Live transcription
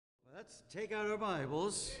Let's take out our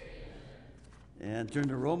Bibles and turn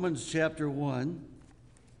to Romans chapter 1.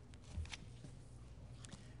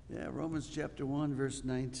 Yeah, Romans chapter 1, verse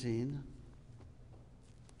 19.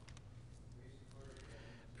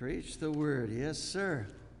 Preach the word. Yes, sir.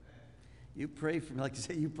 You pray for me, like you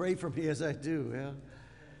say, you pray for me as I do.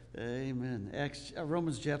 Yeah. Amen.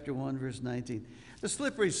 Romans chapter 1, verse 19. The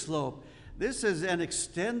slippery slope. This is an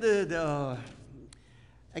extended,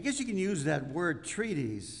 I guess you can use that word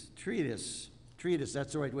treatise,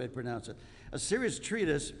 that's the right way to pronounce it. A serious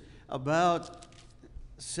treatise about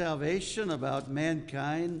salvation, about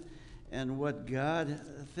mankind, and what God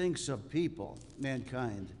thinks of people,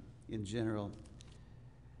 mankind in general.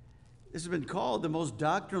 This has been called the most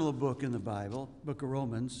doctrinal book in the Bible, book of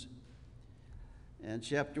Romans. And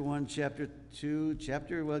chapter 1, chapter 2,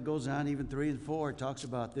 it goes on, even 3 and 4 talks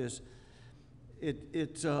about this.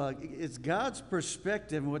 It's God's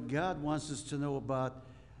perspective and what God wants us to know about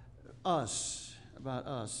us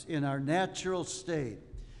in our natural state.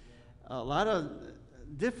 A lot of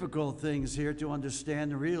difficult things here to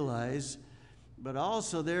understand and realize, but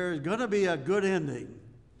also there's going to be a good ending.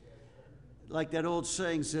 Like that old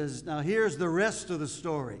saying says, now here's the rest of the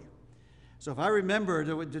story. So if I remember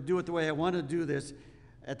to do it the way I want to do this,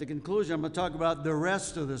 at the conclusion I'm going to talk about the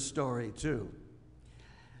rest of the story too.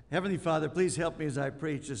 Heavenly Father, please help me as I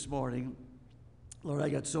preach this morning. Lord, I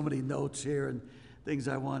got so many notes here and things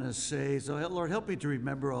I want to say. So, Lord, help me to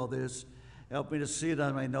remember all this. Help me to see it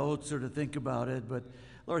on my notes or to think about it. But,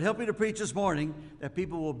 Lord, help me to preach this morning that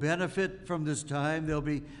people will benefit from this time. They'll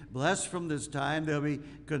be blessed from this time. They'll be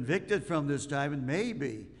convicted from this time. And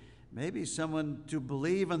maybe someone to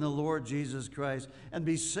believe in the Lord Jesus Christ and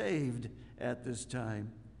be saved at this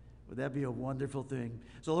time. Would that be a wonderful thing?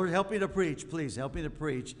 So, Lord, help me to preach. Please help me to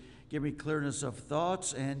preach. Give me clearness of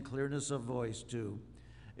thoughts and clearness of voice, too.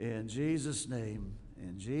 In Jesus' name,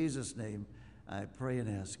 I pray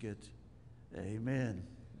and ask it. Amen.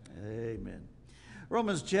 Amen.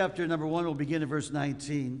 Romans chapter number 1 will begin in verse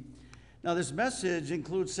 19. Now, this message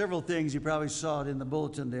includes several things. You probably saw it in the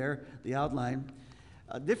bulletin there, the outline.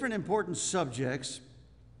 Different important subjects.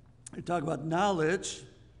 We talk about knowledge.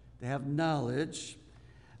 They have knowledge.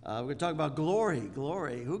 We're going to talk about glory.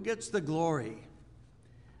 Glory. Who gets the glory?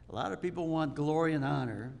 A lot of people want glory and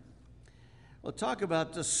honor. We'll talk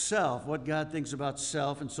about the self, what God thinks about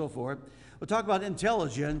self and so forth. We'll talk about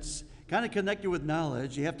intelligence, kind of connected with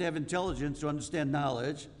knowledge. You have to have intelligence to understand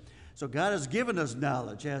knowledge. So God has given us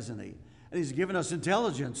knowledge, hasn't He? And He's given us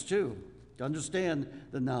intelligence, too, to understand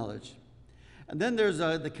the knowledge. And then there's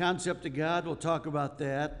the concept of God. We'll talk about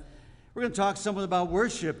that. We're going to talk something about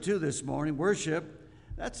worship, too, this morning. Worship.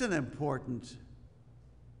 That's an important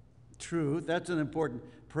truth. That's an important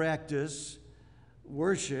practice.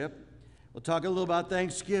 Worship. We'll talk a little about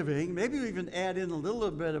Thanksgiving. Maybe we even add in a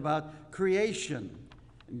little bit about creation.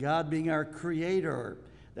 God being our creator.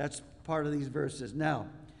 That's part of these verses. Now,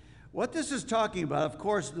 what this is talking about, of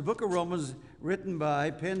course, the book of Romans,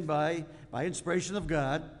 penned by inspiration of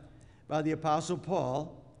God, by the Apostle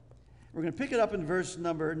Paul. We're going to pick it up in verse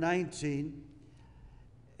number 19.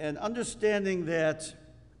 And understanding that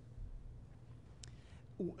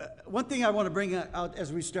one thing I want to bring out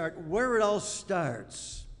as we start, where it all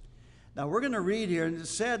starts. Now, we're going to read here, and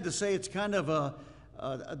it's sad to say it's kind of a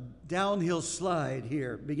downhill slide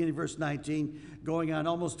here, beginning verse 19, going on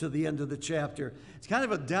almost to the end of the chapter. It's kind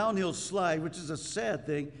of a downhill slide, which is a sad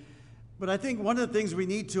thing. But I think one of the things we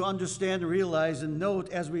need to understand and realize and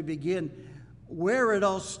note as we begin, where it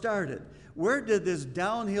all started. Where did this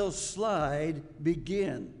downhill slide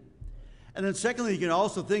begin? And then secondly, you can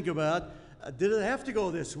also think about, did it have to go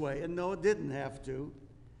this way? And no, it didn't have to.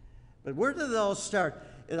 But where did it all start?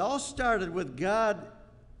 It all started with God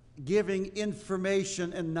giving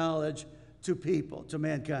information and knowledge to people, to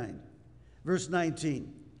mankind. Verse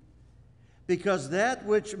 19. Because that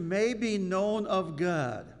which may be known of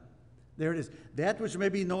God, there it is, that which may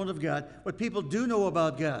be known of God, what people do know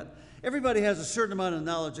about God. Everybody has a certain amount of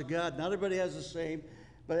knowledge of God. Not everybody has the same,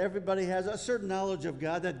 but everybody has a certain knowledge of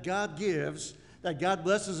God that God gives, that God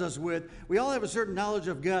blesses us with. We all have a certain knowledge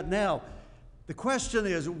of God. Now, the question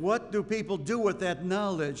is, what do people do with that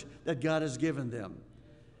knowledge that God has given them?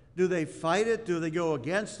 Do they fight it? Do they go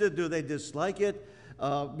against it? Do they dislike it?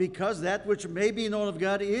 Because that which may be known of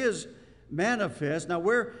God is manifest. Now,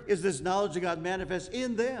 where is this knowledge of God manifest?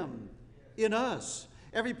 In them, in us.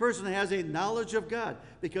 Every person has a knowledge of God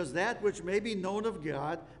because that which may be known of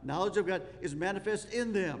God, knowledge of God, is manifest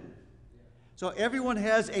in them. So everyone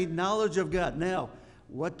has a knowledge of God. Now,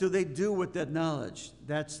 what do they do with that knowledge?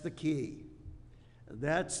 That's the key.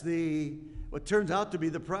 That's what turns out to be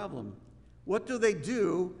the problem. What do they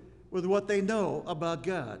do with what they know about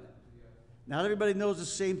God? Not everybody knows the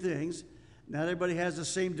same things. Not everybody has the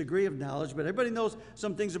same degree of knowledge, but everybody knows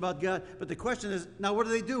some things about God. But the question is, now what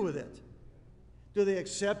do they do with it? Do they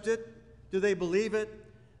accept it? Do they believe it?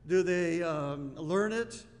 Do they learn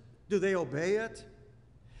it? Do they obey it?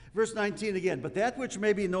 Verse 19 again, but that which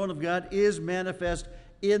may be known of God is manifest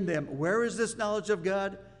in them. Where is this knowledge of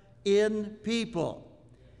God? In people.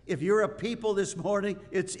 If you're a people this morning,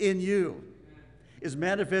 it's in you. It's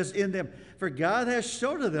manifest in them. For God has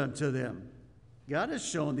shown it unto them. God has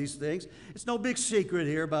shown these things. It's no big secret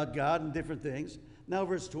here about God and different things. Now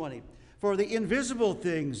verse 20. For the invisible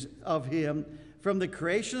things of him from the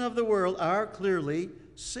creation of the world are clearly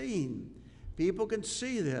seen. People can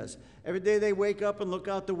see this. Every day they wake up and look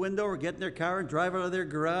out the window or get in their car and drive out of their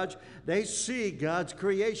garage, they see God's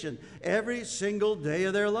creation every single day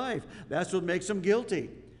of their life. That's what makes them guilty.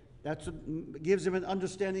 That's what gives them an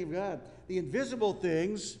understanding of God. The invisible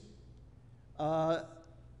things,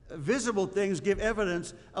 visible things give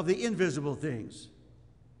evidence of the invisible things.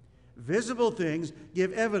 Visible things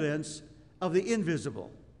give evidence of the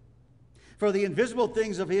invisible. For the invisible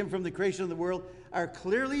things of him from the creation of the world are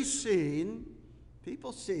clearly seen.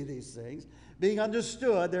 People see these things. Being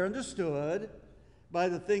understood, they're understood by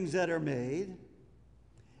the things that are made,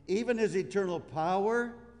 even his eternal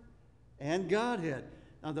power and Godhead.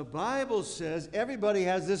 Now the Bible says everybody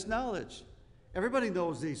has this knowledge. Everybody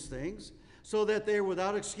knows these things so that they're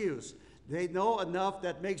without excuse. They know enough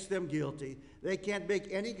that makes them guilty. They can't make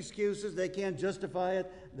any excuses. They can't justify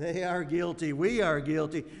it. They are guilty. We are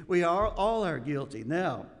guilty. We all are guilty.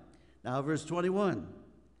 Now verse 21.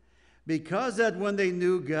 Because that when they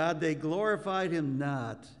knew God, they glorified him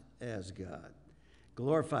not as God.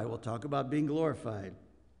 Glorify, we'll talk about being glorified.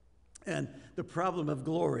 And the problem of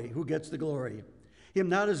glory, who gets the glory? Him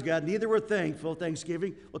not as God, neither were thankful,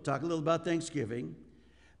 thanksgiving. We'll talk a little about thanksgiving.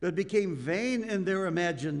 But became vain in their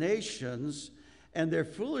imaginations, and their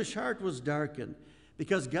foolish heart was darkened.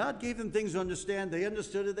 Because God gave them things to understand. They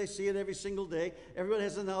understood it. They see it every single day. Everybody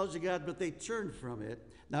has the knowledge of God, but they turned from it.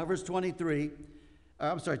 Now verse 22.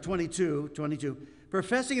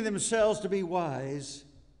 Professing themselves to be wise,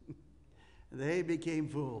 they became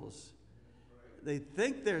fools. They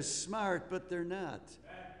think they're smart, but they're not.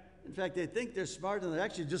 In fact, they think they're smart, and they're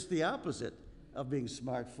actually just the opposite of being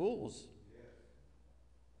smart, fools.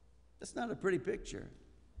 That's not a pretty picture.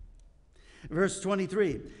 Verse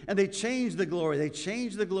 23, and they changed the glory. They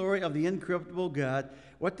changed the glory of the incorruptible God.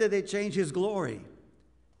 What did they change? His glory.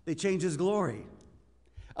 They changed his glory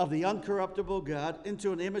of the uncorruptible God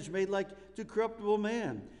into an image made like to corruptible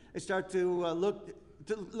man. They start to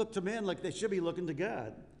look to men like they should be looking to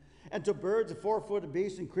God. And to birds, 4-footed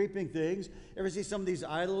beasts, and creeping things. Ever see some of these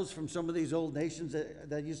idols from some of these old nations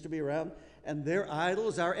that used to be around? And their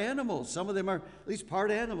idols are animals. Some of them are at least part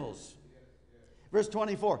animals. Verse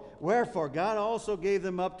 24, wherefore God also gave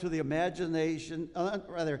them up to the imagination,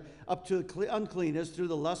 up to uncleanness through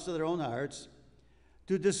the lust of their own hearts,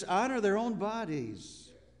 to dishonor their own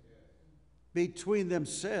bodies between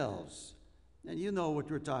themselves. And you know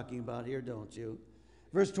what we're talking about here, don't you?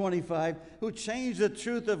 Verse 25, who changed the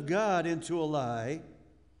truth of God into a lie.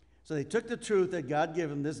 So they took the truth that God gave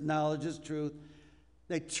them, this knowledge is truth.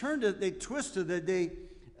 They turned it, they twisted it,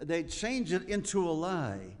 they changed it into a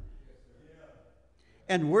lie.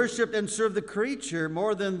 And worshiped and served the creature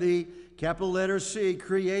more than the capital letter C,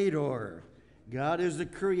 creator. God is the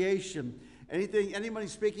creation. Anybody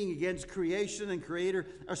speaking against creation and creator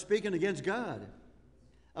are speaking against God.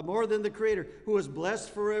 More than the creator, who is blessed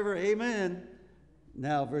forever. Amen.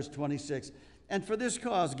 Now, verse 26. And for this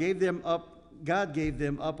cause God gave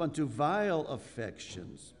them up unto vile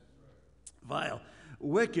affections. Vile,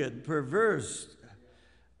 wicked, perverse,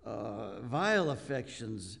 vile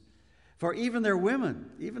affections. For even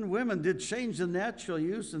women did change the natural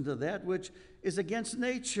use into that which is against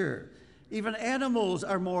nature. Even animals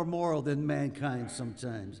are more moral than mankind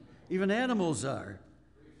sometimes. Even animals are.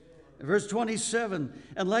 Verse 27,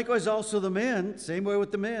 and likewise also the men, same way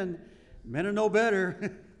with the men. Men are no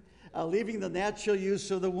better, leaving the natural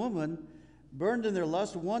use of the woman, burned in their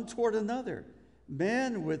lust one toward another.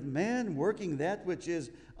 Man with man working that which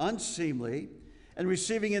is unseemly, and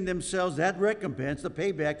receiving in themselves that recompense, the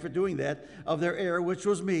payback for doing that, of their error, which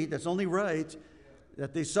was meet. That's only right,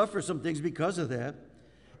 that they suffer some things because of that.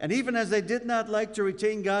 And even as they did not like to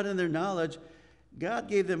retain God in their knowledge, God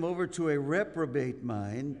gave them over to a reprobate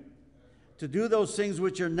mind, to do those things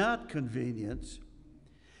which are not convenient,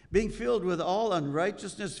 being filled with all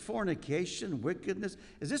unrighteousness, fornication, wickedness.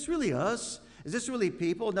 Is this really us? Is this really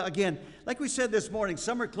people? Now, again, like we said this morning,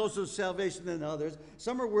 some are closer to salvation than others.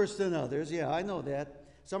 Some are worse than others. Yeah, I know that.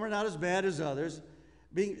 Some are not as bad as others.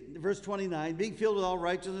 Verse 29, being filled with all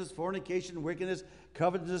righteousness, fornication, wickedness,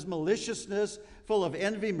 covetousness, maliciousness, full of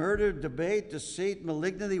envy, murder, debate, deceit,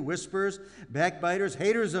 malignity, whisperers, backbiters,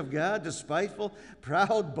 haters of God, despiteful,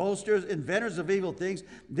 proud, boasters, inventors of evil things,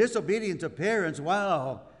 disobedient to parents.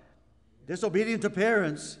 Wow. Disobedient to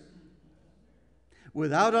parents,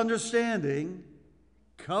 without understanding,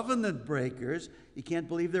 covenant breakers. You can't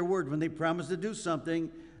believe their word. When they promise to do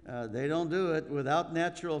something, they don't do it. Without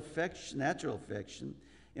natural affection,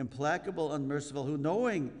 implacable, unmerciful, who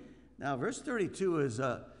knowing. Now, verse 32 is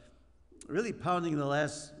really pounding the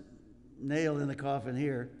last nail in the coffin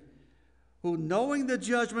here. Who knowing the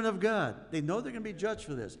judgment of God. They know they're going to be judged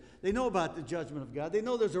for this. They know about the judgment of God. They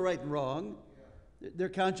know there's a right and wrong. Their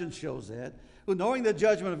conscience shows that. Who knowing the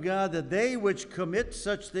judgment of God, that they which commit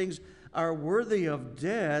such things are worthy of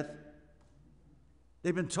death.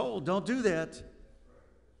 They've been told, don't do that.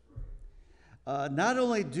 Not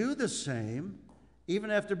only do the same,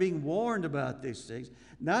 even after being warned about these things,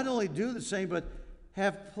 not only do the same, but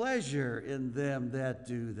have pleasure in them that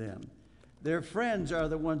do them. Their friends are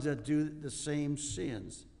the ones that do the same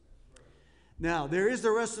sins. Now, there is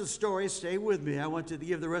the rest of the story. Stay with me. I want to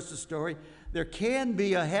give the rest of the story. There can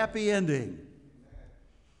be a happy ending.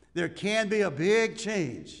 There can be a big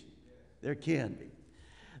change. There can be.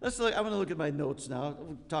 I'm going to look at my notes now.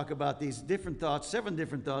 We'll talk about these different thoughts, 7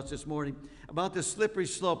 different thoughts this morning about the slippery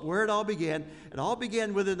slope, where it all began. It all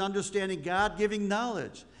began with an understanding, God giving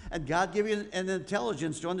knowledge, and God giving an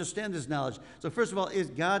intelligence to understand this knowledge. So first of all, is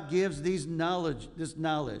God gives this knowledge.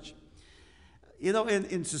 You know,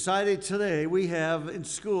 in society today, in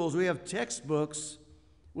schools, we have textbooks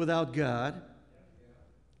without God.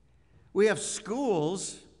 We have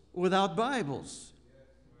schools without Bibles.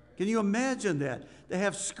 Can you imagine that? They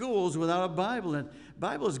have schools without a Bible, and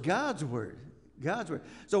Bible is God's word. God's word.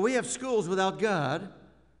 So we have schools without God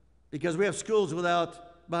because we have schools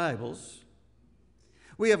without Bibles.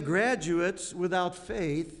 We have graduates without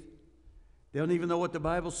faith. They don't even know what the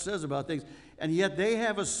Bible says about things, and yet they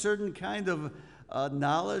have a certain kind of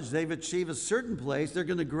knowledge. They've achieved a certain place. They're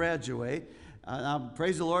going to graduate.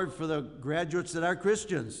 Praise the Lord for the graduates that are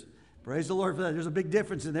Christians. Praise the Lord for that. There's a big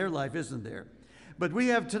difference in their life, isn't there? But we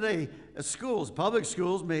have today schools, public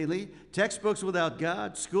schools mainly, textbooks without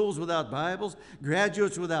God, schools without Bibles,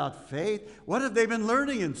 graduates without faith. What have they been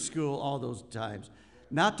learning in school all those times?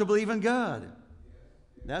 Not to believe in God.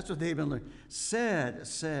 That's what they've been learning. Sad,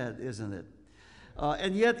 isn't it?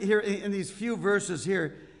 And yet here in these few verses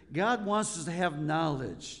here, God wants us to have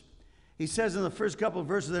knowledge. He says in the first couple of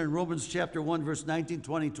verses there in Romans chapter 1, verse 19,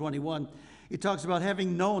 20, 21, he talks about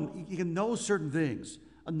having known. You can know certain things,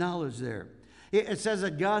 a knowledge there. It says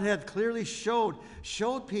that God hath clearly showed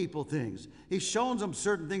people things. He's shown them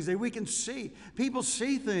certain things that we can see. People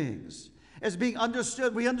see things as being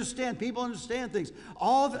understood. We understand. People understand things.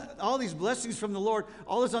 All these blessings from the Lord,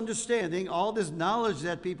 all this understanding, all this knowledge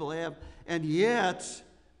that people have, and yet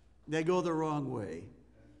they go the wrong way.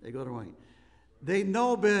 They go the wrong way. They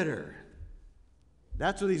know better.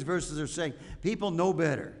 That's what these verses are saying. People know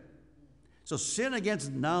better. So sin against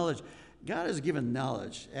knowledge. God has given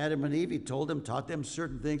knowledge. Adam and Eve, he told them, taught them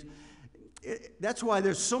certain things. That's why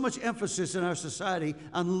there's so much emphasis in our society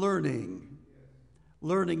on learning.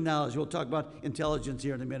 Learning knowledge. We'll talk about intelligence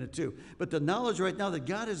here in a minute too. But the knowledge right now that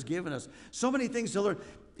God has given us, so many things to learn.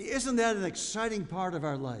 Isn't that an exciting part of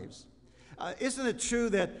our lives? Isn't it true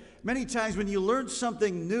that many times when you learn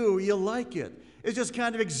something new, you like it? It's just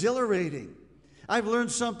kind of exhilarating. I've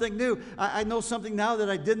learned something new. I know something now that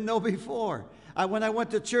I didn't know before. When I went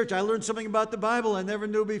to church, I learned something about the Bible I never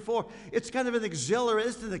knew before. It's kind of an exhilarating,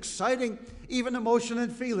 it's an exciting, even emotion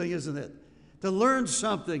and feeling, isn't it? To learn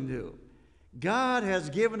something new. God has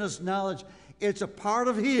given us knowledge. It's a part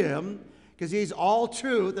of Him because He's all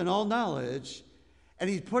truth and all knowledge. And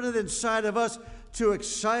He's put it inside of us to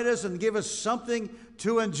excite us and give us something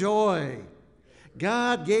to enjoy.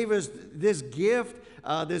 God gave us this gift,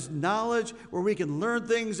 this knowledge where we can learn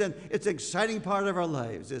things, and it's an exciting part of our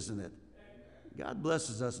lives, isn't it? God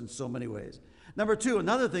blesses us in so many ways. Number 2,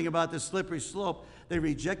 another thing about this slippery slope, they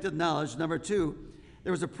rejected knowledge. Number 2,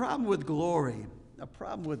 there was a problem with glory. A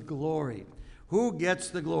problem with glory. Who gets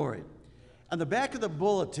the glory? On the back of the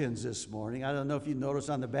bulletins this morning, I don't know if you noticed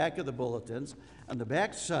on the back of the bulletins, on the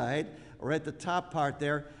back side, or at the top part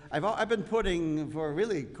there, I've been putting, for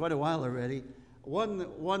really quite a while already,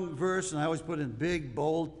 one verse, and I always put in big,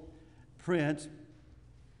 bold print.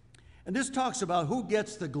 And this talks about who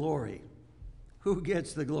gets the glory. Who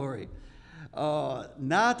gets the glory?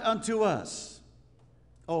 Not unto us,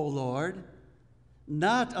 O Lord,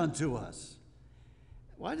 not unto us.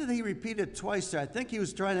 Why did he repeat it twice there? I think he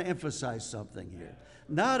was trying to emphasize something here.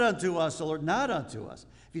 Not unto us, O Lord, not unto us.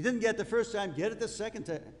 If you didn't get it the first time, get it the second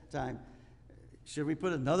time. Should we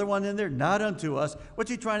put another one in there? Not unto us. What's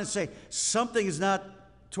he trying to say? Something is not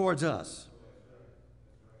towards us.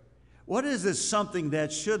 What is this something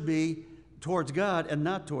that should be towards God and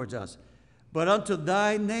not towards us? But unto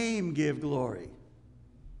thy name give glory.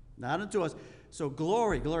 Not unto us. So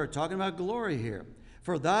glory, talking about glory here.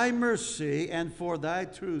 For thy mercy and for thy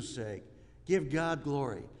truth's sake, give God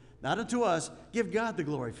glory. Not unto us, give God the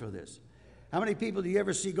glory for this. How many people do you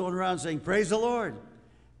ever see going around saying, praise the Lord?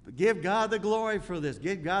 But give God the glory for this.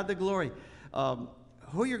 Give God the glory.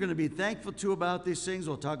 Who you're going to be thankful to about these things,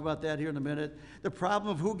 we'll talk about that here in a minute. The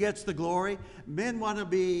problem of who gets the glory, men want to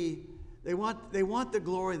be, they want the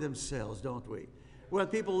glory themselves, don't we? When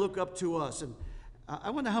people look up to us, and I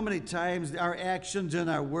wonder how many times our actions and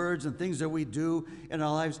our words and things that we do in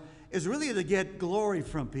our lives is really to get glory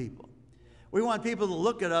from people. We want people to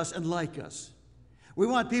look at us and like us. We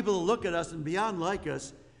want people to look at us and beyond like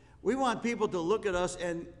us. We want people to look at us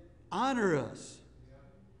and honor us.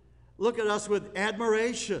 Look at us with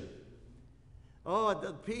admiration. Oh,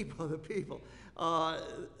 the people.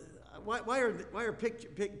 Why are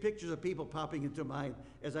pictures of people popping into mind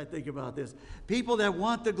as I think about this? People that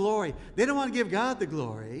want the glory. They don't want to give God the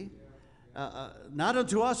glory. Not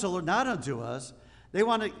unto us, O Lord, not unto us. They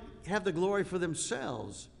want to have the glory for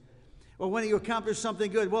themselves. Well, when you accomplish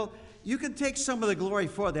something good, well, you can take some of the glory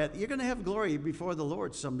for that. You're going to have glory before the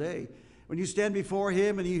Lord someday. When you stand before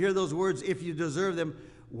him and you hear those words, if you deserve them,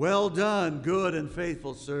 well done, good and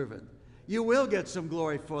faithful servant. You will get some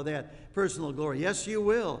glory for that, personal glory. Yes, you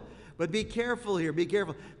will. But be careful here. Be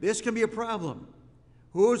careful. This can be a problem.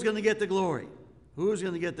 Who's going to get the glory? Who's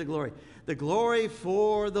going to get the glory? The glory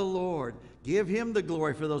for the Lord. Give him the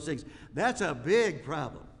glory for those things. That's a big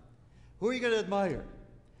problem. Who are you going to admire?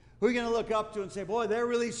 Who are you going to look up to and say, boy, they're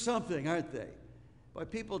really something, aren't they?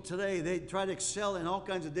 But people today, they try to excel in all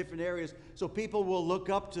kinds of different areas, so people will look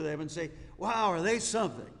up to them and say, wow, are they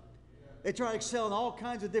something? They try to excel in all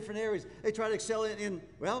kinds of different areas. They try to excel in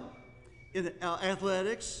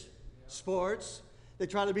athletics, sports. They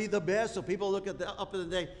try to be the best, so people look at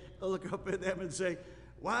look up at them and say,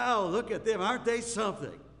 wow, look at them, aren't they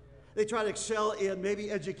something? They try to excel in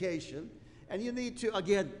maybe education, and you need to,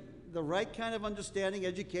 again, the right kind of understanding,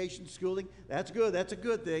 education, schooling, that's good, that's a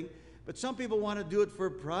good thing. But some people want to do it for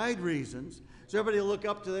pride reasons. So everybody will look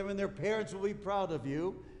up to them and their parents will be proud of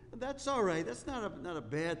you. That's all right. That's not a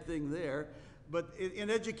bad thing there. But in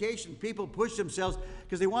education, people push themselves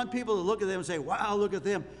because they want people to look at them and say, wow, look at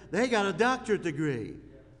them. They got a doctorate degree.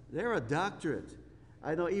 They're a doctorate.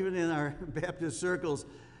 I know even in our Baptist circles,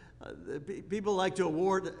 people like to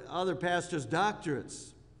award other pastors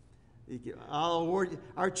doctorates. I'll award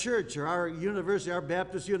our church or our university, our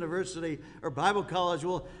Baptist university or Bible college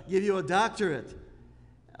will give you a doctorate.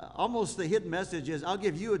 Almost the hidden message is, I'll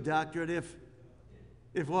give you a doctorate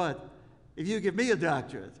if what? If you give me a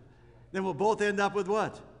doctorate. Then we'll both end up with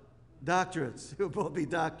what? Doctorates. We'll both be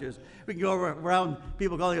doctors. We can go around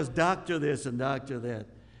people calling us doctor this and doctor that.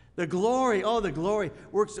 The glory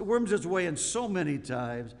worms its way in so many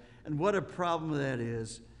times, and what a problem that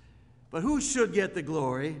is. But who should get the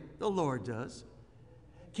glory? The Lord does.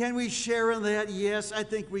 Can we share in that? Yes, I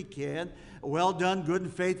think we can. Well done, good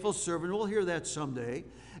and faithful servant. We'll hear that someday.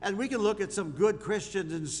 And we can look at some good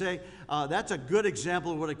Christians and say, that's a good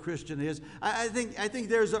example of what a Christian is. I think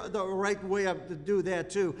there's the right way to do that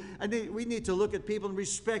too. We need to look at people and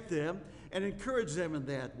respect them and encourage them in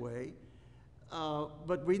that way.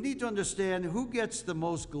 But we need to understand who gets the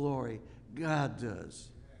most glory. God does.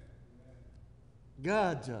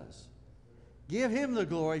 God does. Give him the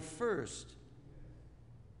glory first.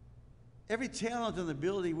 Every talent and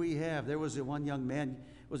ability we have. There was one young man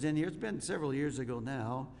was in here. It's been several years ago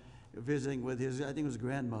now, visiting with I think it was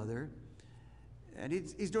grandmother. And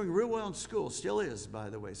he's doing real well in school. Still is, by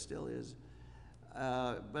the way, still is.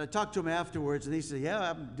 But I talked to him afterwards, and he said,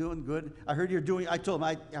 yeah, I'm doing good. I told him,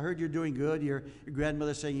 I heard you're doing good. Your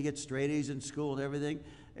grandmother's saying you get straight A's in school and everything.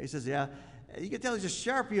 And he says, yeah. And you can tell he's a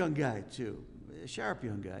sharp young guy, too. A sharp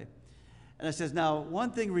young guy. And I says, now,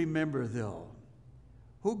 one thing remember, though.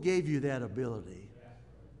 Who gave you that ability?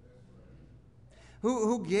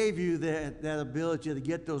 Who gave you that ability to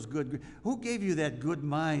get those good? Who gave you that good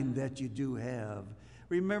mind that you do have?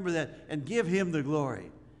 Remember that and give him the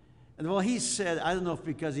glory. And well, he said, I don't know if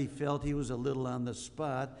because he felt he was a little on the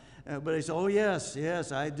spot, but he said, oh,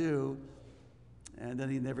 yes, I do. And then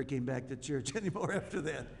he never came back to church anymore after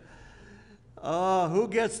that. Who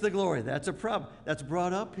gets the glory? That's a problem. That's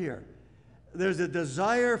brought up here. There's a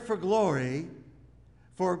desire for glory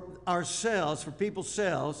for ourselves, for people's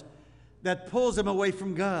selves, that pulls them away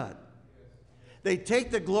from God. They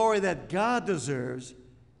take the glory that God deserves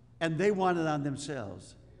and they want it on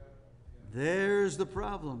themselves. There's the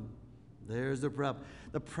problem. There's the problem.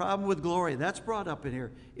 The problem with glory, that's brought up in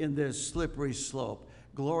here in this slippery slope.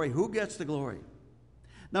 Glory, who gets the glory?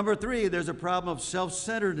 Number 3, there's a problem of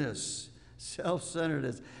self-centeredness.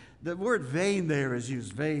 Self-centeredness. The word vain there is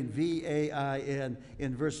used, vain, V-A-I-N,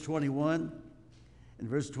 in verse 21. In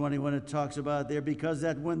verse 21 it talks about there, because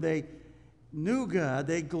that when they knew God,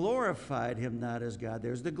 they glorified him not as God.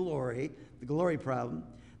 There's the glory problem.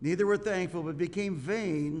 Neither were thankful, but became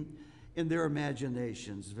vain in their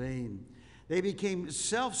imaginations. Vain. They became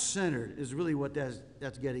self-centered is really what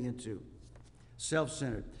that's getting into.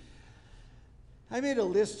 Self-centered. I made a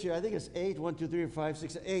list here. I think it's 8, 1, 2, 3, 5,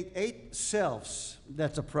 6, 8. 8 selves.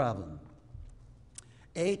 That's a problem.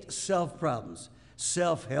 8 self problems.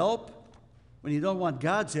 Self-help. When you don't want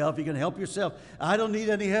God's help, you're going to help yourself. I don't need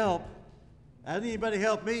any help. I don't need anybody to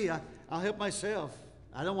help me. I'll help myself.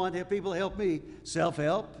 I don't want people to help me.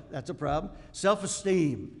 Self-help. That's a problem.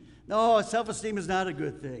 Self-esteem. No, self-esteem is not a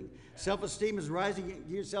good thing. Self-esteem is rising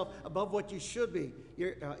yourself above what you should be.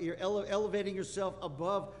 You're elevating yourself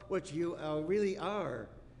above what you really are.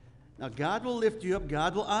 Now, God will lift you up.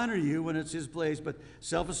 God will honor you when it's his place. But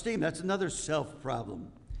self-esteem, that's another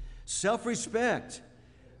self-problem. Self-respect.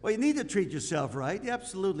 Well, you need to treat yourself right.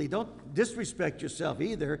 Absolutely. Don't disrespect yourself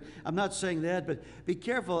either. I'm not saying that, but be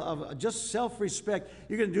careful of just self-respect.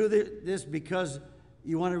 You're going to do this because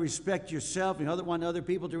you want to respect yourself and want other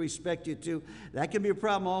people to respect you too. That can be a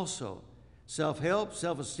problem also. Self-help,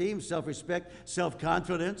 self-esteem, self-respect,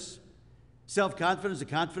 self-confidence. Self-confidence, a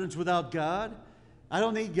confidence without God. I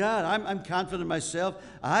don't need God. I'm confident in myself.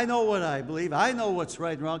 I know what I believe. I know what's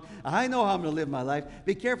right and wrong. I know how I'm going to live my life.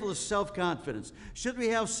 Be careful of self-confidence. Should we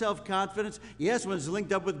have self-confidence? Yes, when it's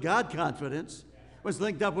linked up with God confidence. When it's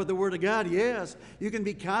linked up with the Word of God, yes. You can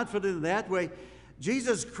be confident in that way.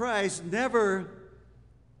 Jesus Christ never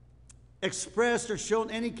expressed or shown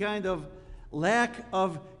any kind of lack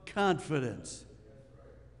of confidence.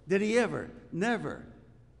 Did he ever? Never.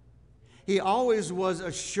 He always was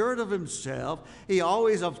assured of himself. He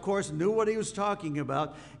always, of course, knew what he was talking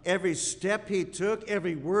about. Every step he took,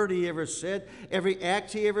 every word he ever said, every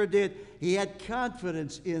act he ever did, he had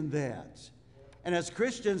confidence in that. And as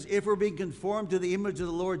Christians, if we're being conformed to the image of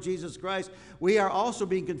the Lord Jesus Christ, we are also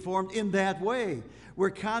being conformed in that way.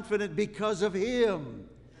 We're confident because of him.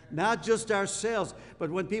 Not just ourselves,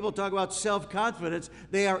 but when people talk about self-confidence,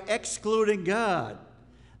 they are excluding God.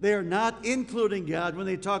 They are not including God when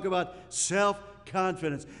they talk about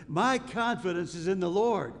self-confidence. My confidence is in the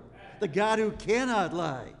Lord, the God who cannot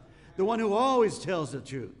lie, the one who always tells the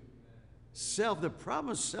truth. The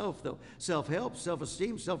problem is self, though. Self-help,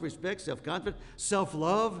 self-esteem, self-respect, self-confidence,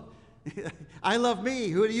 self-love. I love me.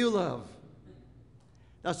 Who do you love?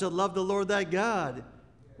 Thou shalt love the Lord thy God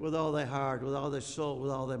with all thy heart, with all thy soul, with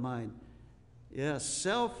all thy mind. Yes,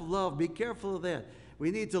 self-love. Be careful of that. We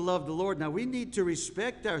need to love the Lord. Now, we need to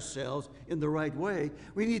respect ourselves in the right way.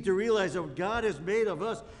 We need to realize that what God has made of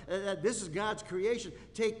us, that this is God's creation.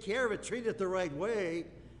 Take care of it. Treat it the right way.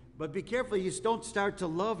 But be careful. You don't start to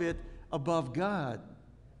love it above God.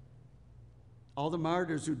 All the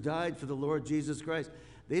martyrs who died for the Lord Jesus Christ,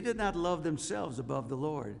 they did not love themselves above the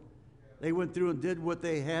Lord. They went through and did what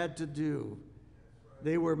they had to do.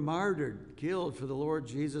 They were martyred, killed for the Lord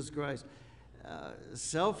Jesus Christ.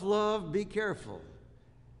 Self-love, be careful.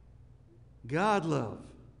 God love.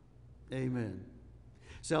 Amen.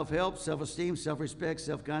 Self-help, self-esteem, self-respect,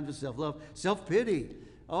 self-confidence, self-love, self-pity.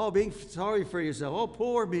 Oh, being sorry for yourself. Oh,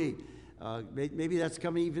 poor me. Maybe that's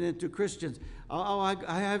coming even into Christians. I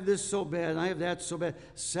have this so bad, and I have that so bad.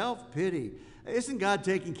 Self-pity. Isn't God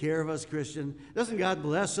taking care of us, Christian? Doesn't God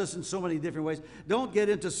bless us in so many different ways? Don't get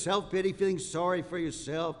into self-pity, feeling sorry for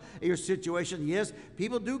yourself, your situation. Yes,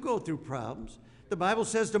 people do go through problems. The Bible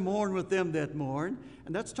says to mourn with them that mourn,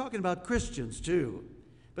 and that's talking about Christians too.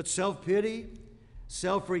 But self-pity,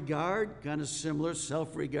 self-regard, kind of similar,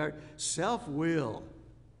 self-regard, self-will.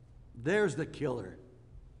 There's the killer.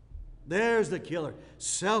 There's the killer.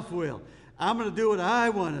 Self-will. I'm going to do what I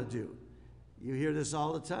want to do. You hear this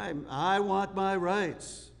all the time. I want my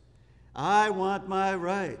rights. I want my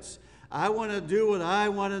rights. I want to do what I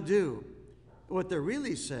want to do. What they're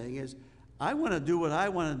really saying is, I want to do what I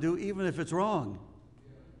want to do even if it's wrong.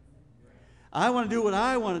 I want to do what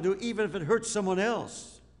I want to do even if it hurts someone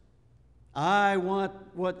else. I want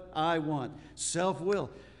what I want. Self-will.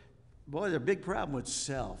 Boy, there's a big problem with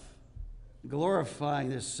self. Glorifying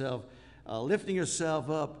this self. Lifting yourself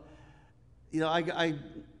up. You know,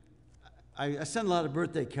 I send a lot of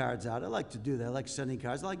birthday cards out. I like to do that. I like sending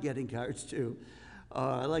cards. I like getting cards too.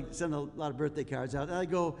 I like to send a lot of birthday cards out. And I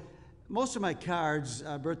go, Most of my cards,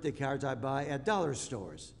 birthday cards, I buy at dollar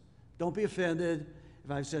stores. Don't be offended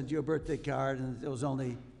if I sent you a birthday card and it was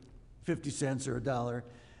only 50 cents or $1.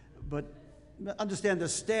 But understand the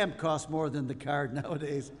stamp costs more than the card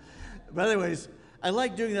nowadays. But anyways, I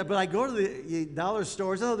like doing that, but I go to the dollar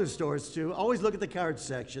stores and other stores too. Always look at the card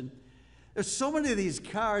section. There's so many of these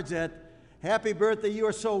cards that, happy birthday, you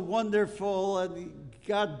are so wonderful, and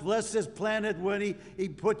God bless this planet when he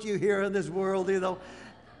put you here in this world, you know.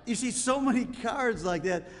 You see so many cards like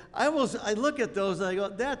that. I look at those and I go,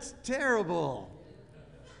 that's terrible.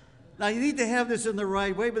 Now, you need to have this in the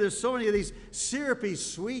right way, but there's so many of these syrupy,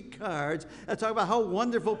 sweet cards that talk about how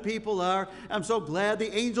wonderful people are. I'm so glad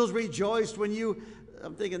the angels rejoiced when you...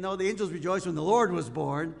 I'm thinking, no, the angels rejoiced when the Lord was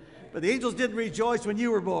born, but the angels didn't rejoice when you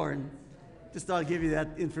were born. Just thought I'd give you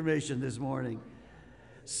that information this morning.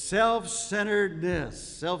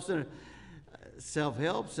 Self-centeredness,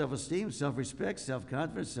 self-help, self-esteem, self-respect,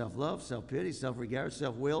 self-confidence, self-love, self-pity, self-regard,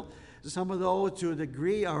 self-will. Some of those, to a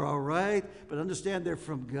degree, are all right, but understand they're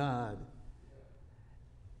from God.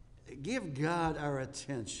 Give God our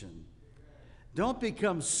attention. Don't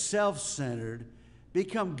become self-centered.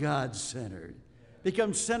 Become God-centered.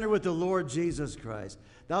 Become centered with the Lord Jesus Christ.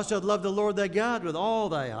 Thou shalt love the Lord thy God with all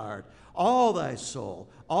thy heart, all thy soul,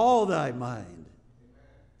 all thy mind.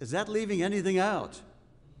 Is that leaving anything out?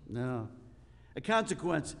 No. A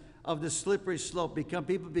consequence of this slippery slope,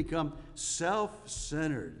 people become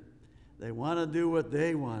self-centered. They want to do what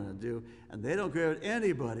they want to do, and they don't care what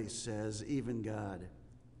anybody says, even God.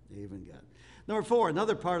 Even God. Number 4,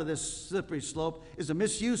 another part of this slippery slope is a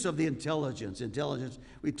misuse of the intelligence. Intelligence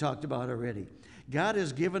we talked about already. God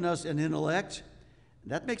has given us an intellect.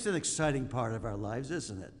 That makes an exciting part of our lives,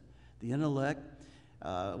 isn't it? The intellect.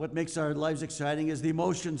 What makes our lives exciting is the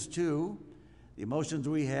emotions, too. The emotions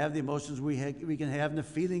we have, the emotions we can have, and the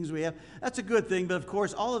feelings we have. That's a good thing, but of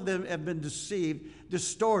course, all of them have been deceived,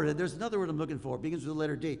 distorted. There's another word I'm looking for. It begins with the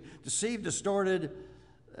letter D. Deceived, distorted,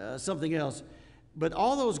 something else. But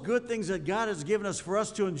all those good things that God has given us for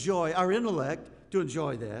us to enjoy, our intellect, to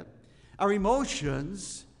enjoy that, our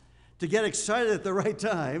emotions, to get excited at the right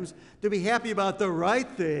times, to be happy about the right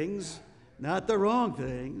things, not the wrong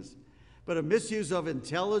things, but a misuse of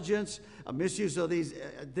intelligence, a misuse of these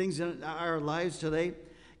things in our lives today.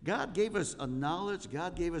 God gave us a knowledge,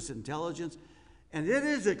 God gave us intelligence, and it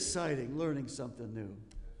is exciting learning something new.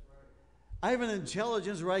 I have an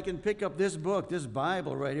intelligence where I can pick up this book, this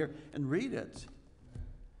Bible right here, and read it.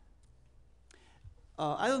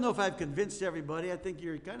 I don't know if I've convinced everybody. I think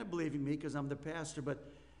you're kind of believing me because I'm the pastor,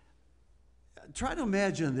 but try to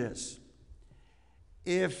imagine this.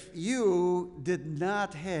 If you did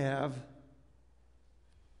not have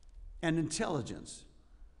an intelligence.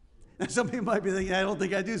 Now, some people might be thinking, I don't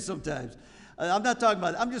think I do sometimes. I'm not talking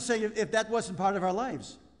about it. I'm just saying if that wasn't part of our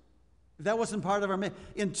lives, if that wasn't part of our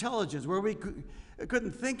intelligence, where we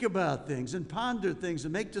couldn't think about things and ponder things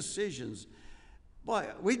and make decisions, boy,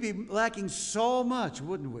 we'd be lacking so much,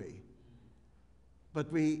 wouldn't we?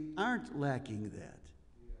 But we aren't lacking that.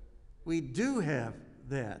 We do have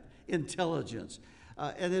that intelligence.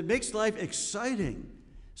 And it makes life exciting.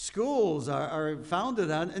 Schools are founded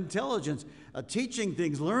on intelligence, teaching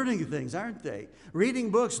things, learning things, aren't they? Reading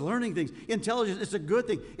books, learning things. Intelligence, it's a good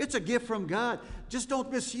thing. It's a gift from God. Just don't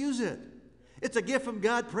misuse it. It's a gift from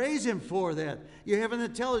God. Praise Him for that. You have an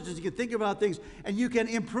intelligence. You can think about things, and you can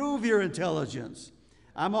improve your intelligence.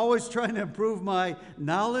 I'm always trying to improve my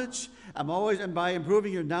knowledge. And by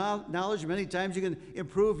improving your knowledge, many times you can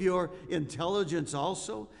improve your intelligence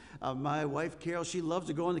also. My wife, Carol, she loves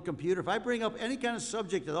to go on the computer. If I bring up any kind of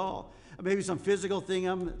subject at all, maybe some physical thing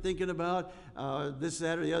I'm thinking about, this,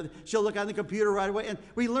 that, or the other, she'll look on the computer right away, and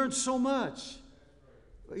we learn so much.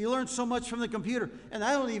 You learn so much from the computer, and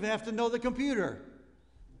I don't even have to know the computer.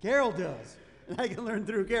 Carol does, and I can learn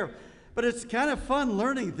through Carol. But it's kind of fun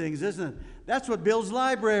learning things, isn't it? That's what builds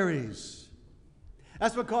libraries.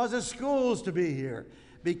 That's what causes schools to be here.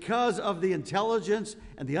 Because of the intelligence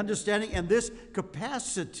and the understanding and this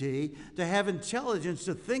capacity to have intelligence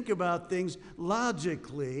to think about things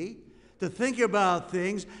logically, to think about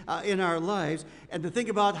things in our lives, and to think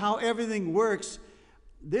about how everything works,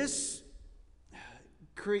 this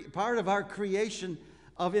part of our creation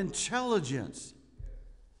of intelligence,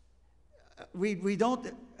 we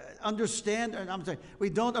don't understand,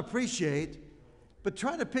 we don't appreciate, but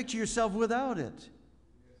try to picture yourself without it.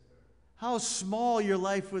 How small your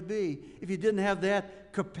life would be if you didn't have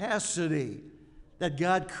that capacity that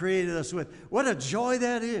God created us with. What a joy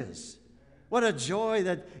that is. What a joy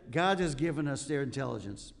that God has given us their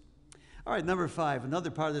intelligence. All right, number 5,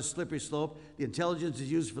 another part of this slippery slope. The intelligence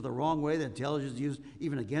is used for the wrong way. The intelligence is used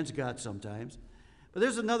even against God sometimes. But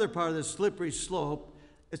there's another part of this slippery slope.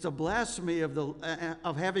 It's a blasphemy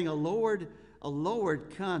of having a lowered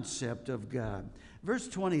concept of God. Verse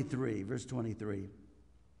 23.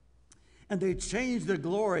 And they changed the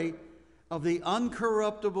glory of the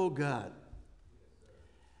uncorruptible God.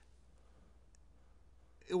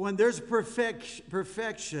 When there's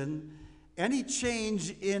perfection, any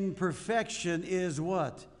change in perfection is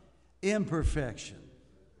what? Imperfection.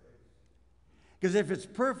 Because if it's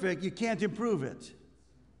perfect, you can't improve it.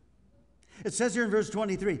 It says here in verse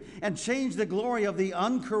 23, and change the glory of the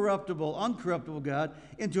uncorruptible God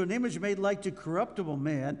into an image made like to corruptible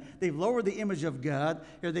man. They've lowered the image of God.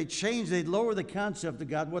 Here they lower the concept of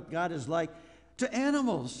God, what God is like, to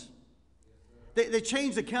animals. They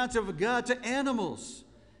change the concept of God to animals.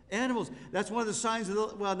 Animals. That's one of the signs of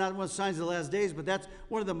not one of the signs of the last days, but that's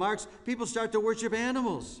one of the marks. People start to worship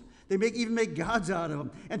animals. They even make gods out of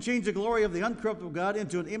them and change the glory of the uncorruptible God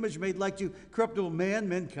into an image made like to corruptible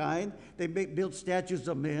mankind. They build statues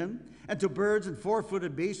of men, and to birds and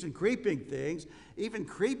four-footed beasts and creeping things, even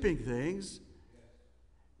creeping things.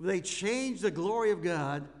 They change the glory of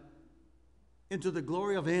God into the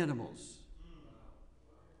glory of animals.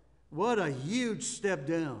 What a huge step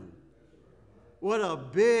down. What a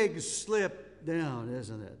big slip down,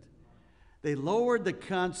 isn't it? They lowered the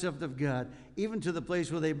concept of God, even to the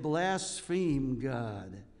place where they blaspheme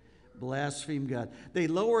God. Blaspheme God. They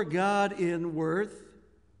lower God in worth.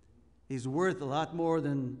 He's worth a lot more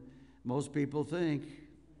than most people think.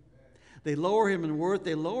 They lower him in worth.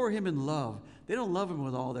 They lower him in love. They don't love him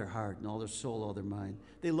with all their heart and all their soul, all their mind.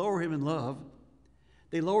 They lower him in love.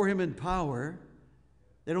 They lower him in power.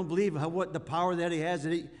 They don't believe what the power that he has,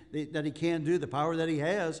 that he can do, the power that he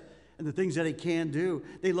has, and the things that he can do.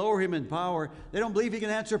 They lower him in power. They don't believe he can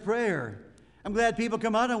answer prayer. I'm glad people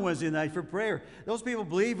come out on Wednesday night for prayer. Those people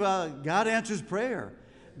believe God answers prayer.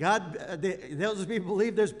 Those people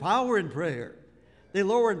believe there's power in prayer. They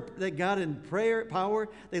lower God in prayer, power.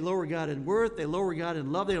 They lower God in worth. They lower God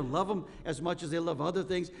in love. They don't love him as much as they love other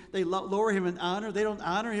things. They lower him in honor. They don't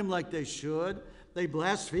honor him like they should. They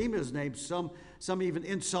blaspheme his name. Some even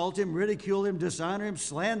insult him, ridicule him, dishonor him,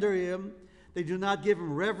 slander him. They do not give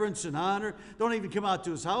him reverence and honor. Don't even come out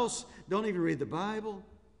to his house. Don't even read the Bible.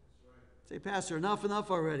 Say, Pastor, enough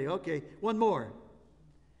already. Okay, one more.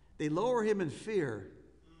 They lower him in fear.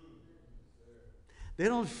 They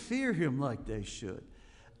don't fear him like they should.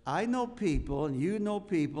 I know people, and you know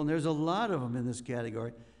people, and there's a lot of them in this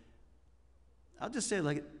category. I'll just say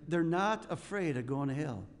like they're not afraid of going to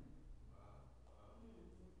hell.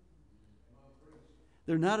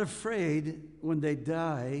 They're not afraid when they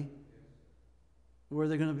die where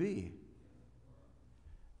they're going to be.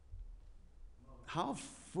 How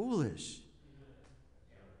foolish.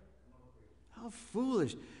 How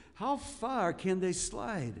foolish. How far can they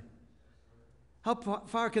slide? How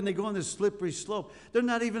far can they go on this slippery slope? They're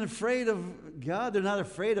not even afraid of God. They're not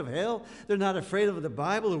afraid of hell. They're not afraid of the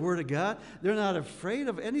Bible, the Word of God. They're not afraid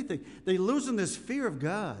of anything. They're losing this fear of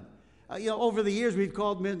God. Over the years, we've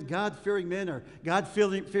called men God-fearing men or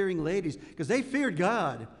God-fearing ladies because they feared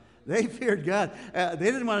God. They feared God. They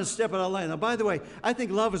didn't want to step out of line. Now, by the way, I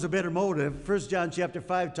think love is a better motive. 1 John chapter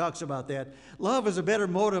 5 talks about that. Love is a better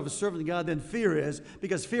motive of serving God than fear is,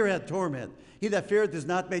 because fear hath torment. He that feareth is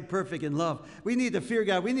not made perfect in love. We need to fear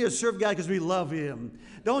God. We need to serve God because we love him.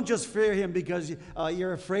 Don't just fear him because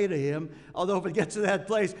you're afraid of him. Although if it gets to that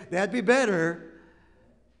place, that'd be better.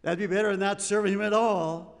 That'd be better than not serving him at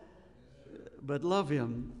all. But love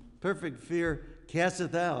him. Perfect love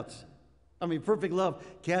casteth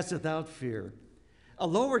out fear. A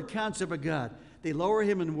lowered concept of God. They lower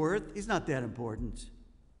him in worth. He's not that important.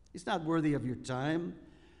 He's not worthy of your time.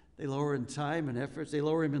 They lower in time and efforts. They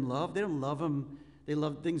lower him in love. They don't love him. They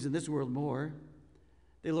love things in this world more.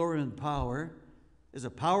 They lower him in power. There's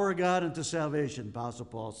a power of God unto salvation, Apostle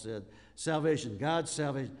Paul said. Salvation, God's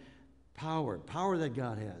salvation. Power that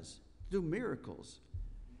God has to do miracles.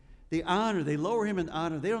 The honor, they lower him in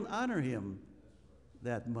honor. They don't honor him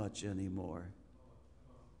that much anymore.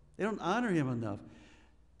 They don't honor him enough.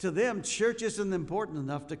 To them, church isn't important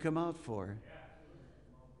enough to come out for.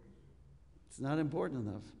 It's not important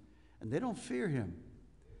enough. And they don't fear him.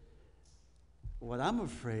 What I'm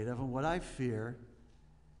afraid of and what I fear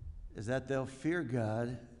is that they'll fear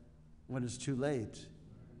God when it's too late.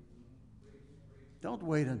 Don't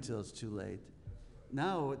wait until it's too late.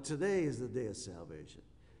 Now, today is the day of salvation.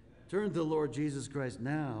 Turn to the Lord Jesus Christ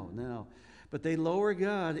now. But they lower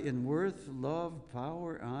God in worth, love,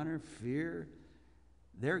 power, honor, fear.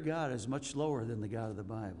 Their God is much lower than the God of the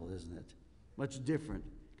Bible, isn't it? Much different.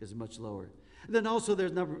 because it's much lower. And then also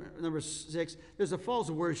there's number 6, there's a false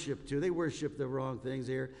worship too. They worship the wrong things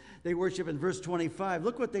here. They worship in verse 25.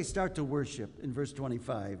 Look what they start to worship in verse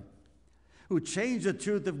 25. Who change the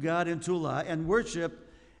truth of God into a lie and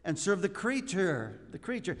worship and serve the creature,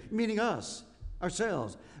 meaning us,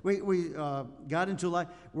 ourselves. We got into a lie,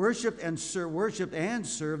 worship and serve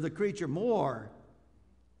the creature more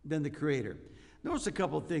than the Creator. Notice a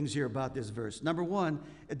couple of things here about this verse. Number 1,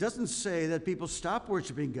 it doesn't say that people stop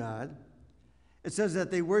worshiping God. It says that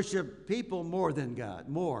they worship people more than God,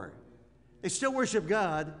 more. They still worship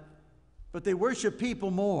God, but they worship people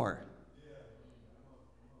more.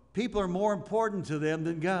 People are more important to them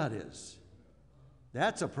than God is.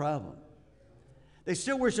 That's a problem. They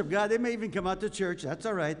still worship God. They may even come out to church. That's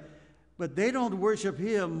all right. But they don't worship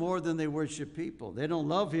Him more than they worship people. They don't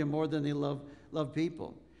love Him more than they love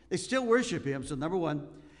people. They still worship Him. So number 1.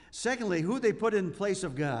 Secondly, who they put in place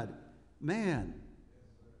of God? Man.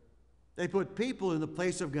 They put people in the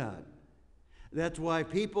place of God. That's why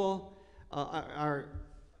people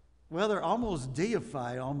they're almost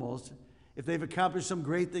deified, almost. If they've accomplished some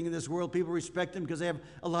great thing in this world, people respect them because they have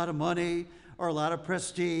a lot of money or a lot of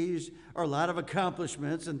prestige or a lot of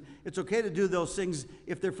accomplishments. And it's okay to do those things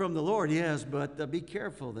if they're from the Lord, yes, but be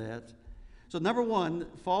careful of that. So number 1,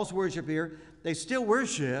 false worship here. They still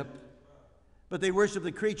worship, but they worship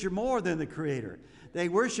the creature more than the Creator. They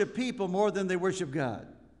worship people more than they worship God.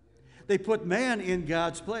 They put man in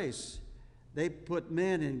God's place. They put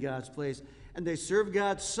man in God's place. And they serve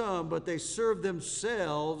God some, but they serve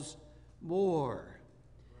themselves more.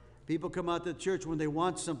 People come out to church when they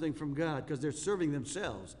want something from God because they're serving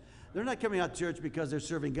themselves. They're not coming out to church because they're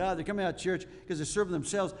serving God. They're coming out to church because they're serving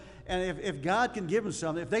themselves. And if God can give them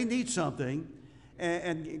something, if they need something,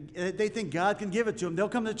 and they think God can give it to them, they'll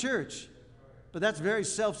come to church. But that's very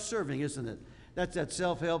self-serving, isn't it? That's that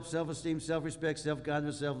self-help, self-esteem, self-respect,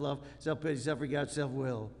 self-confidence, self-love, self-pity, self-regard,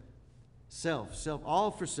 self-will. Self,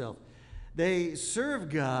 all for self. They serve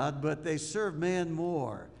God, but they serve man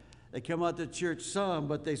more. They come out to church some,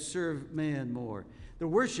 but they serve man more. The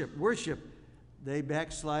worship, they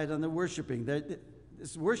backslide on the worshiping.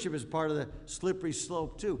 This worship is part of the slippery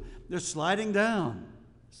slope too. They're sliding down.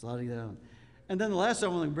 And then the last I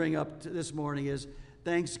want to bring up this morning is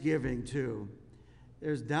thanksgiving too.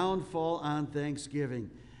 There's downfall on thanksgiving.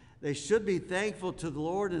 They should be thankful to the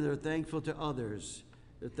Lord, and they're thankful to others.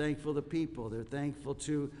 They're thankful to people. They're thankful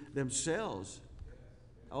to themselves.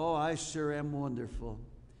 Oh, I sure am wonderful.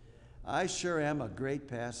 I sure am a great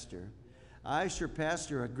pastor. I sure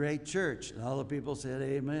pastor a great church. And all the people said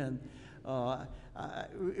amen.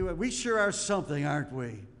 We sure are something, aren't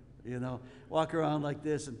we? You know, walk around like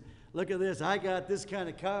this and look at this. I got this kind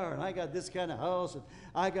of car, and I got this kind of house, and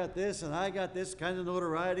I got this, and I got this kind of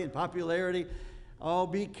notoriety and popularity. Oh,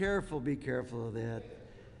 be careful of that.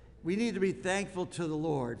 We need to be thankful to the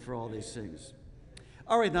Lord for all these things.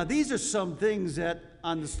 All right, now these are some things that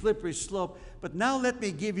on the slippery slope, but now let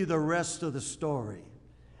me give you the rest of the story.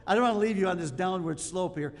 I don't want to leave you on this downward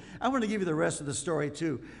slope here. I want to give you the rest of the story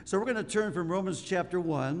too. So we're going to turn from Romans chapter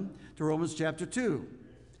 1 to Romans chapter 2.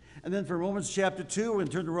 And then from Romans chapter 2, we're going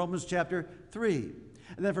to turn to Romans chapter 3.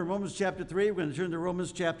 And then from Romans chapter 3, we're going to turn to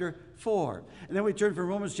Romans chapter 4. And then we turn from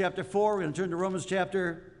Romans chapter 4, we're going to turn to Romans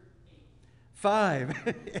chapter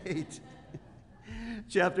 5. 8.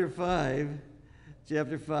 Chapter 5.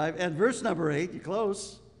 And verse number 8, you're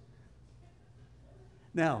close.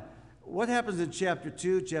 Now, what happens in chapter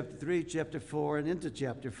 2, chapter 3, chapter 4, and into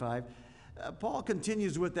chapter 5? Paul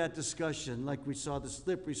continues with that discussion like we saw the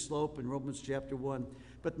slippery slope in Romans chapter 1.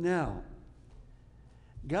 But now,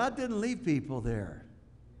 God didn't leave people there.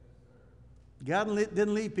 God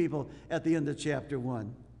didn't leave people at the end of chapter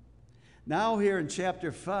 1. Now here in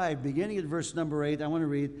chapter 5, beginning at verse number 8, I want to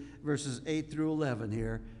read verses 8 through 11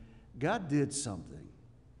 here. God did something.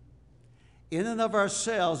 In and of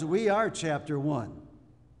ourselves, we are chapter 1.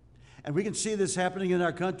 And we can see this happening in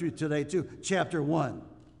our country today too, chapter 1.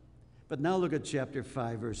 But now look at chapter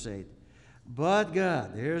 5, verse 8. But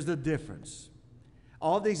God, here's the difference.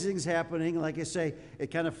 All these things happening, like I say,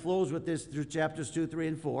 it kind of flows with this through chapters 2, 3,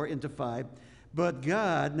 and 4 into 5. But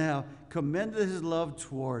God now commended His love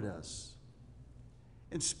toward us.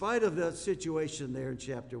 In spite of the situation there in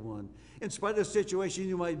chapter 1, in spite of the situation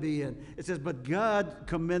you might be in, it says, but God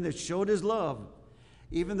showed His love.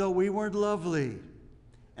 Even though we weren't lovely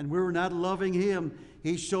and we were not loving Him,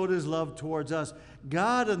 He showed His love towards us.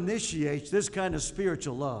 God initiates this kind of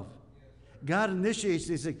spiritual love. God initiates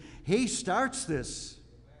these things. He starts this.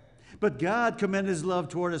 But God commended His love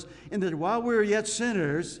toward us in that while we were yet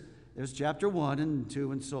sinners, there's chapter 1 and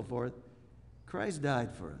 2 and so forth, Christ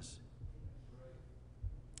died for us.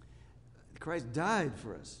 Christ died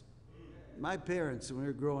for us. My parents, when we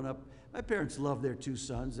were growing up, my parents loved their two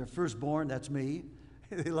sons. Their firstborn, that's me.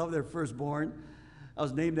 They loved their firstborn. I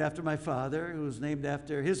was named after my father, who was named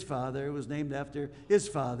after his father, who was named after his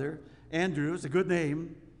father. Andrew, it's a good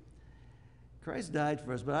name. Christ died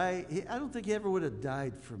for us, but I don't think he ever would have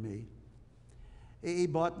died for me. He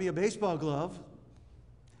bought me a baseball glove.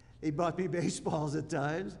 He bought me baseballs at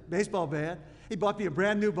times, baseball bat. He bought me a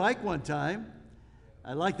brand new bike one time.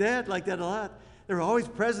 I like that a lot. They were always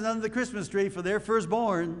present under the Christmas tree for their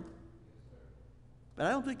firstborn. But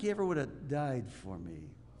I don't think he ever would have died for me.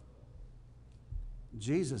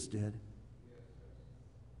 Jesus did.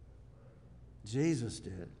 Jesus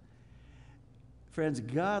did. Friends,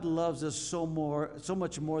 God loves us so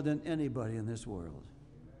much more than anybody in this world.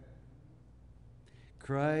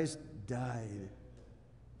 Christ died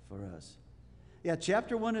for us. Yeah,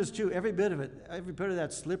 chapter 1 is true. Every bit of it, every bit of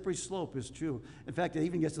that slippery slope is true. In fact, it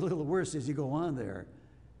even gets a little worse as you go on there.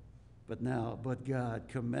 But God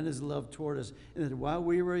commended his love toward us, and that while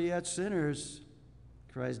we were yet sinners,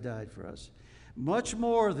 Christ died for us. Much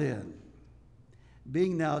more then,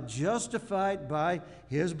 being now justified by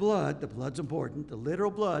his blood, the blood's important, the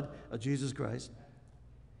literal blood of Jesus Christ,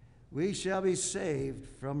 we shall be saved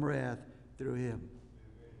from wrath through him.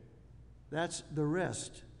 That's the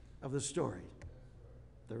rest of the story.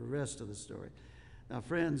 The rest of the story. Now,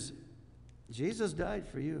 friends, Jesus died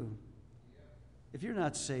for you. If you're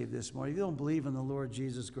not saved this morning, if you don't believe in the Lord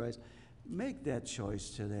Jesus Christ, make that choice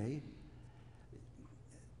today.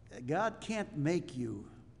 God can't make you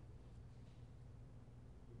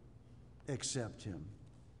accept him.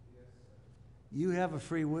 You have a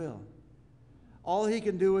free will. All he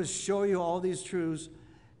can do is show you all these truths,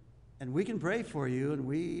 and we can pray for you, and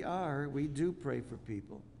we do pray for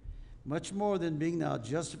people. Much more than being now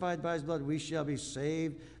justified by his blood, we shall be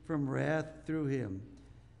saved from wrath through him.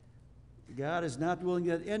 God is not willing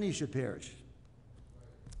that any should perish,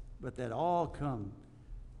 but that all come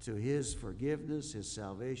to his forgiveness, his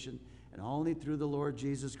salvation, and only through the Lord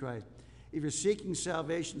Jesus Christ. If you're seeking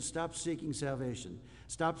salvation, stop seeking salvation.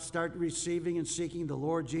 Start receiving and seeking the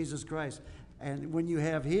Lord Jesus Christ. And when you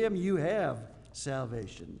have him, you have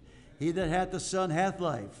salvation. He that hath the Son hath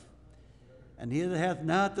life. And he that hath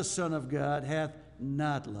not the Son of God hath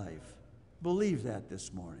not life. Believe that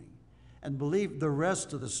this morning. And believe the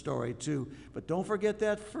rest of the story too. But don't forget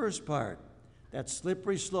that first part, that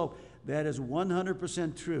slippery slope. That is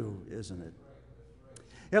 100% true, isn't it?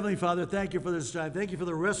 Heavenly Father, thank you for this time. Thank you for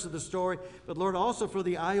the rest of the story. But Lord, also for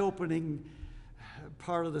the eye-opening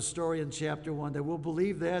part of the story in chapter 1, that we'll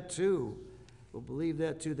believe that too. We'll believe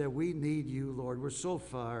that too, that we need you, Lord. We're so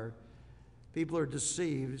far. People are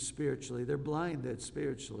deceived spiritually. They're blinded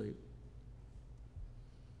spiritually.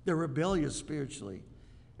 They're rebellious spiritually.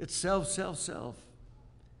 It's self.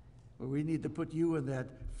 Where we need to put you in that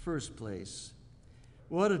first place.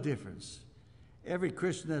 What a difference. Every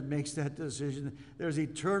Christian that makes that decision, there's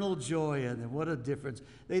eternal joy in them. What a difference.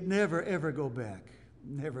 They'd never, ever go back.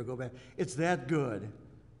 Never go back. It's that good.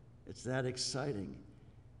 It's that exciting.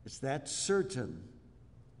 It's that certain.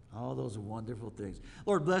 All those wonderful things.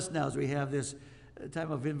 Lord, bless now as we have this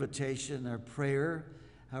time of invitation or prayer.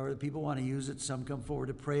 However people want to use it. Some come forward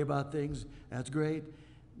to pray about things. That's great.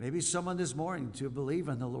 Maybe someone this morning to believe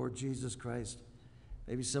in the Lord Jesus Christ.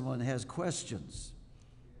 Maybe someone has questions.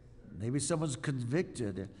 Maybe someone's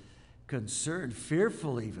convicted, concerned,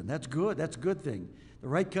 fearful even. That's good. That's a good thing. The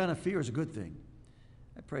right kind of fear is a good thing.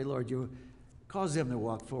 I pray, Lord, you cause them to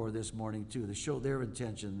walk forward this morning, too, to show their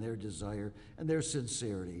intention, their desire, and their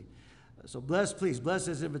sincerity. So please bless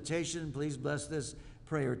this invitation. Please bless this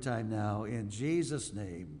prayer time now. In Jesus'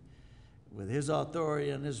 name, with his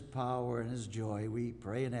authority and his power and his joy, we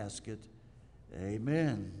pray and ask it.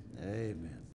 Amen. Amen.